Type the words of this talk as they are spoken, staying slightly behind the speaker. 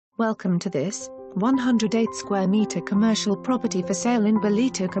Welcome to this 108 square meter commercial property for sale in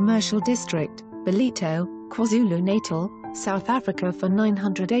Ballito Commercial District, Ballito, KwaZulu Natal, South Africa for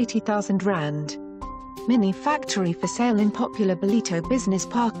R980,000. Mini factory for sale in popular Ballito Business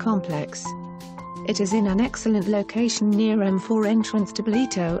Park complex. It is in an excellent location near M4 entrance to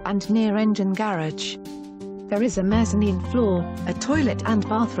Ballito and near Engen Garage. There is a mezzanine floor, a toilet and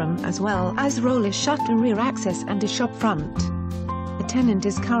bathroom as well as roller shutter rear access and a shop front. The tenant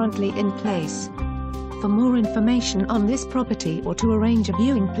is currently in place. For more information on this property or to arrange a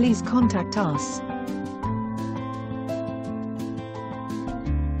viewing, please contact us.